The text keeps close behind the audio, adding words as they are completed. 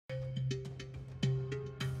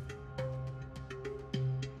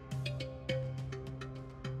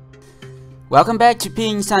Welcome back to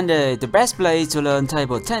PingSunday, the best place to learn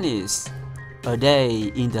table tennis. A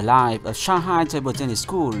day in the life of Shanghai Table Tennis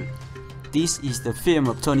School. This is the film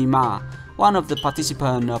of Tony Ma, one of the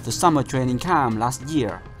participants of the summer training camp last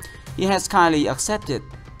year. He has kindly accepted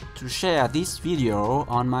to share this video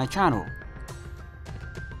on my channel.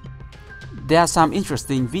 There are some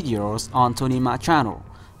interesting videos on Tony Ma channel.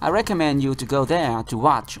 I recommend you to go there to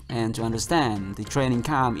watch and to understand the training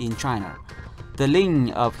camp in China. The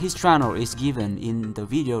link of his channel is given in the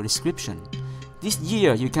video description. This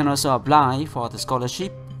year you can also apply for the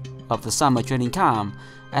scholarship of the summer training camp.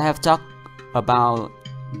 I have talked about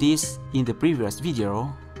this in the previous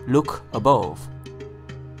video. Look above.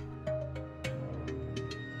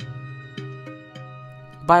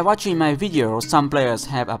 By watching my video, some players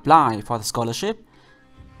have applied for the scholarship,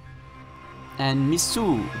 and Miss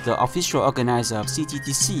Su, the official organizer of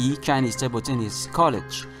CTTC Chinese Table Tennis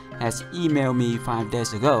College, has emailed me 5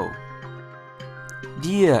 days ago.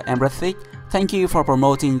 Dear EmRatThich, thank you for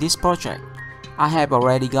promoting this project. I have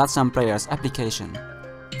already got some players' application.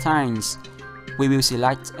 Thanks. We will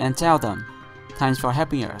select and tell them. Thanks for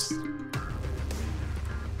helping us.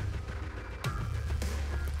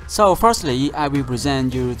 So firstly, I will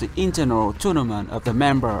present you the internal tournament of the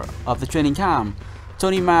member of the training camp.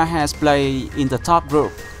 Tony Ma has played in the top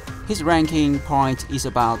group. His ranking point is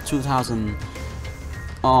about 2,000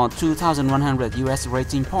 or 2,100 US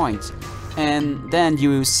rating points. And then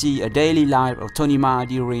you will see a daily life of Tony Ma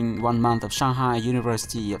during 1 month of Shanghai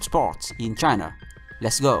University of Sport in China.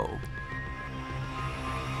 Let's go!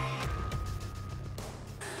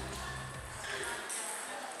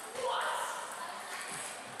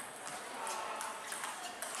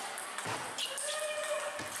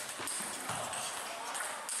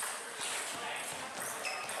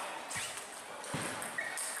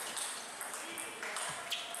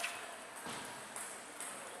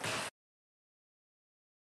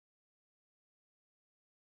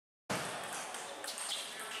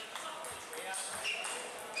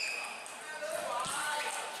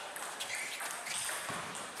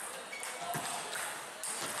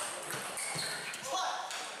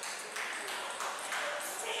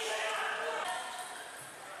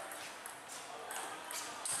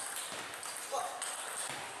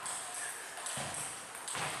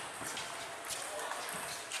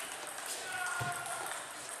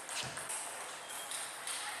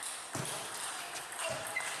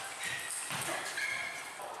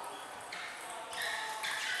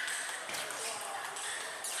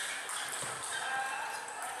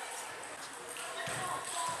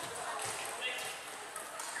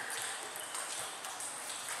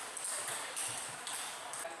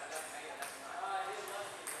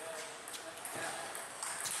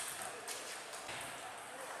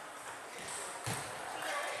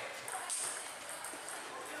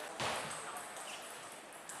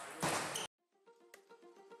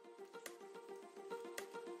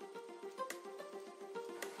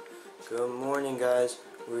 Good morning, guys.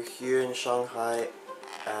 We're here in Shanghai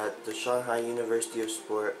at the Shanghai University of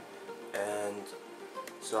Sport, and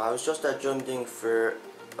so I was just at Zhengding for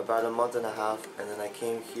about a month and a half, and then I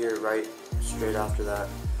came here right straight after that.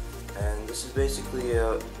 And this is basically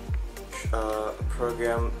a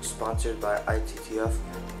program sponsored by ITTF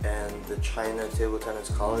and the China Table Tennis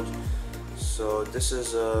College. So this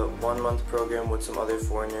is a 1 month program with some other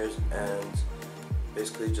foreigners, and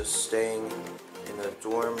basically just staying in a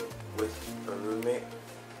dorm with a roommate,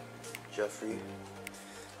 Jeffrey.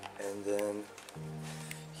 And then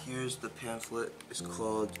here's the pamphlet. It's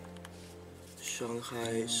called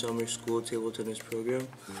Shanghai Summer School Table Tennis Program.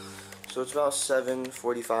 So it's about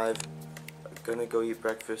 7:45. I'm gonna go eat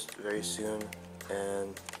breakfast very soon,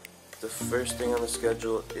 and the first thing on the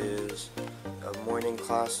schedule is a morning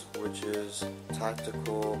class, which is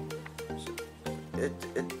tactical.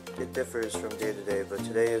 It differs from day to day, but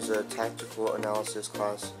today is a tactical analysis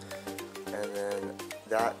class, and then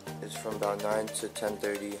that is from about 9 to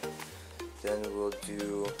 10:30. Then we'll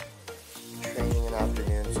do training in the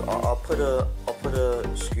afternoon. So I'll put a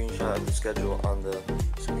screenshot of the schedule on the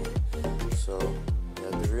screen. So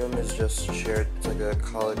yeah, the room is just shared. It's like a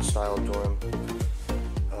college style dorm.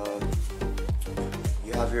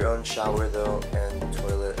 You have your own shower though, and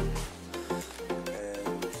toilet.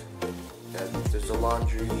 There's a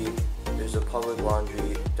laundry, there's a public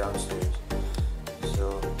laundry downstairs.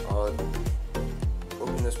 So I'll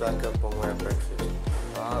open this back up when we're at breakfast.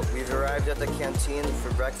 We've arrived at the canteen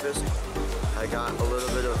for breakfast. I got a little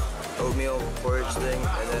bit of oatmeal porridge thing,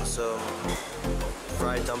 and then some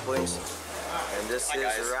fried dumplings. And this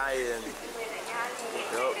is Ryan.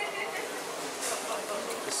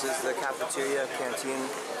 This is the cafeteria canteen.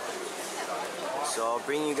 So I'll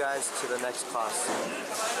bring you guys to the next class.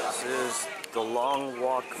 This is the long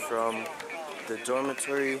walk from the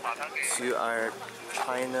dormitory to our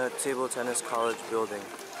China Table Tennis College building.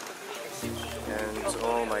 And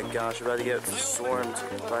oh my gosh, we're about to get swarmed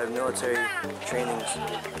by military trainings.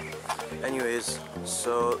 Anyways,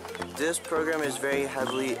 so this program is very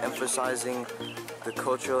heavily emphasizing the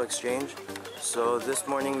cultural exchange. So this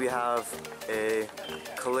morning we have a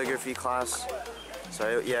calligraphy class.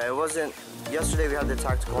 So yeah, it wasn't, yesterday we had the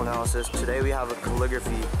tactical analysis. Today we have a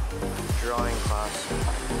calligraphy drawing class.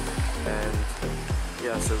 And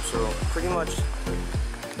yeah, so pretty much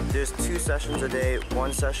there's 2 sessions a day.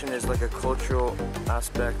 One session is like a cultural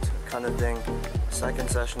aspect kind of thing. Second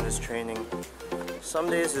session is training. Some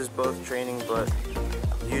days is both training, but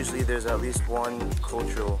usually there's at least one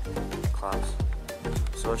cultural class.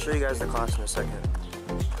 So I'll show you guys the class in a second.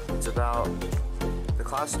 It's about, the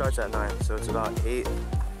class starts at 9, so it's about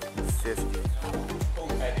 8:50.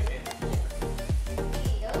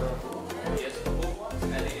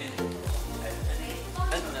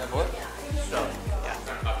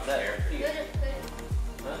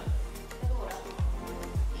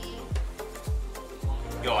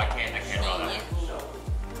 Yo, I can't draw that.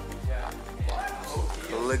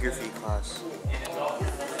 Calligraphy class.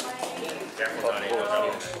 Careful, Johnny.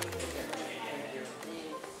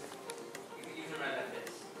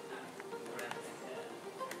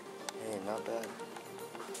 Hey, not bad.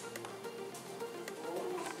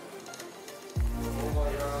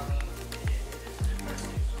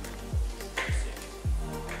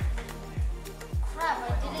 Crap, I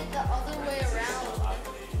did it the other way around.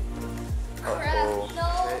 Uh-oh.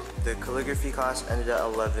 Okay, the calligraphy class ended at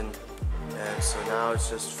 11, and so now it's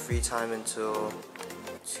just free time until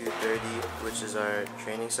 2:30, which is our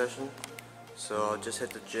training session. So I'll just hit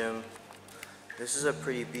the gym. This is a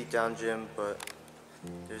pretty beat down gym, but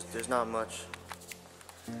there's not much.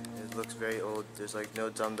 It looks very old. There's like no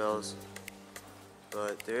dumbbells,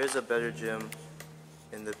 but there is a better gym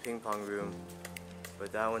in the ping pong room,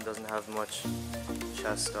 but that one doesn't have much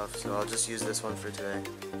chest stuff, so I'll just use this one for today.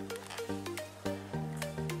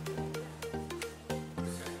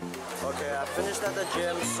 Okay, I finished at the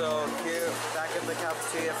gym, so here back at the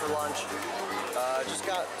cafeteria for lunch. Just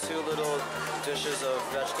got 2 little dishes of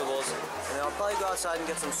vegetables, and then I'll probably go outside and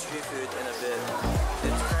get some street food in a bit.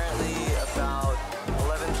 It's currently about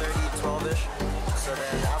 11:30, 12ish. So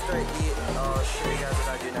then after I eat, I'll show you guys what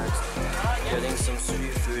I do next. Getting some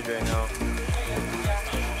street food right now.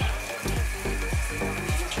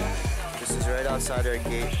 This is right outside our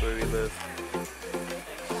gate where we live.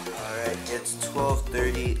 Alright, it's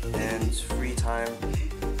 12:30 and it's free time.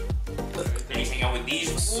 Then he's hanging out with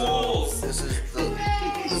these So fools. this is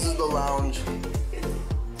the lounge.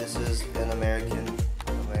 This is an American,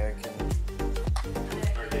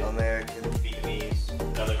 Vietnamese,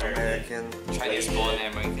 another American, Chinese born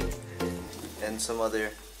American. and some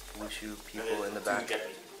other wushu people in the back.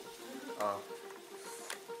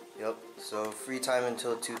 Yep, so free time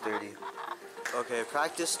until 2:30. Okay,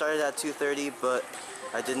 practice started at 2:30, but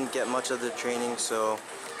I didn't get much of the training, so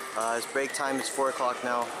it's break time. It's 4 o'clock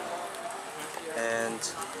now, and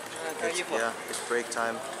it's break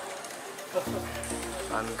time.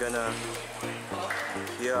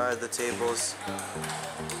 Here are the tables.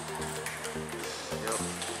 Yep.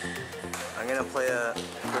 I'm gonna play a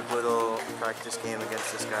quick little practice game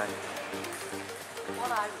against this guy.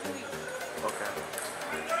 Okay.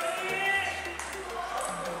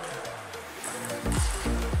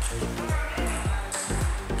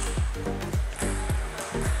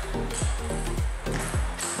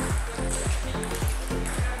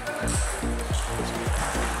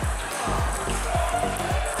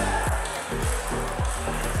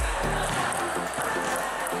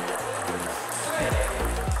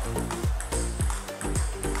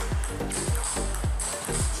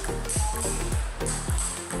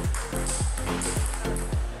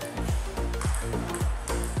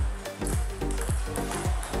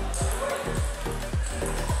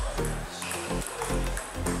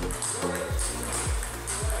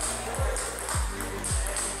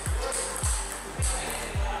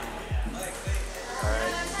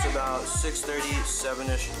 About 6:30,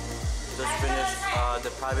 7ish, just finished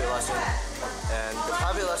the private lesson, and the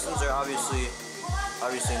private lessons are obviously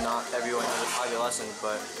not everyone has a private lesson,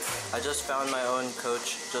 but I just found my own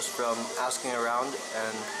coach just from asking around,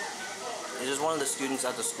 and he's just one of the students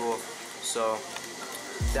at the school, so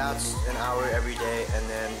that's an hour every day, and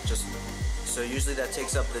then so usually that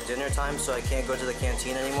takes up the dinner time, so I can't go to the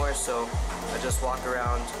canteen anymore, so I just walk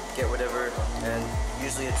around, get whatever, and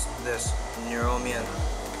usually it's this, Neuromian.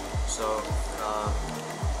 So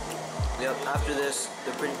Yep, after this,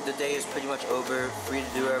 the day is pretty much over, free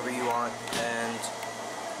to do whatever you want, and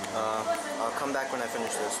I'll come back when I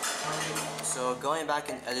finish this. So going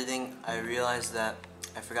back and editing, I realized that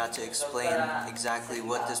I forgot to explain exactly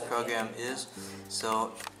what this program is.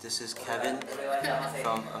 So this is Kevin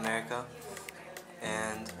from America,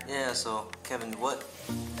 and yeah, so Kevin, what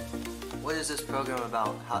is this program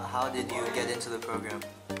about? How did you get into the program?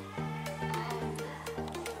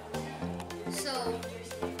 So,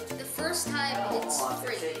 the first time it's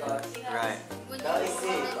free. Right. When you come into the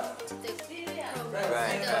program,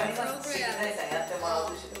 Right.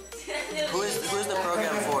 Who is the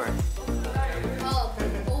program for?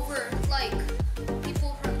 Over like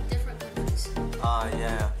people from different countries.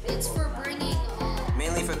 Yeah. It's for bringing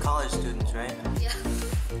Mainly for college students, right? yeah.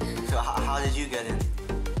 So how did you get in?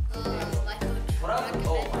 My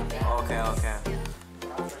coach recommended me. Okay. Yeah.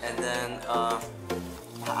 And then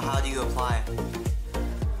how do you apply?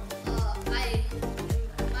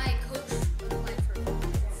 My coach applied for me.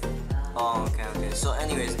 Oh, okay. So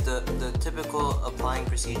anyways, the typical applying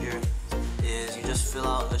procedure is you just fill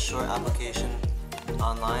out a short application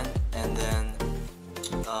online, and then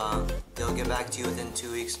they'll get back to you within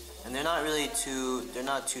 2 weeks. And they're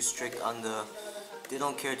not too strict on they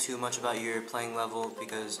don't care too much about your playing level,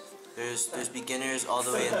 because there's beginners all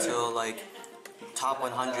the way until like top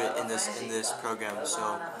 100 in this program.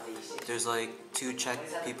 So there's like 2 Czech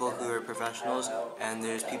people who are professionals, and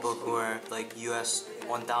there's people who are like US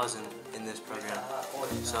 1000 in this program.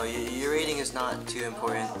 So your rating is not too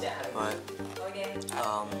important, but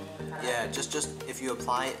yeah, just if you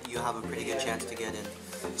apply, you have a pretty good chance to get in.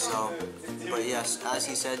 So, but yes, as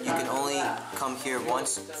he said, you can only come here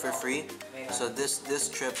once for free. So this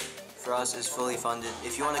trip for us is fully funded.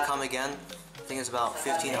 If you want to come again, I think it's about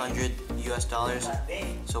 $1,500 US.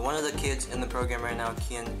 So one of the kids in the program right now,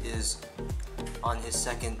 Kian, is on his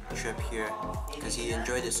 2nd trip here because he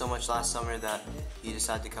enjoyed it so much last summer that he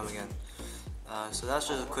decided to come again. So that's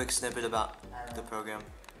just a quick snippet about the program.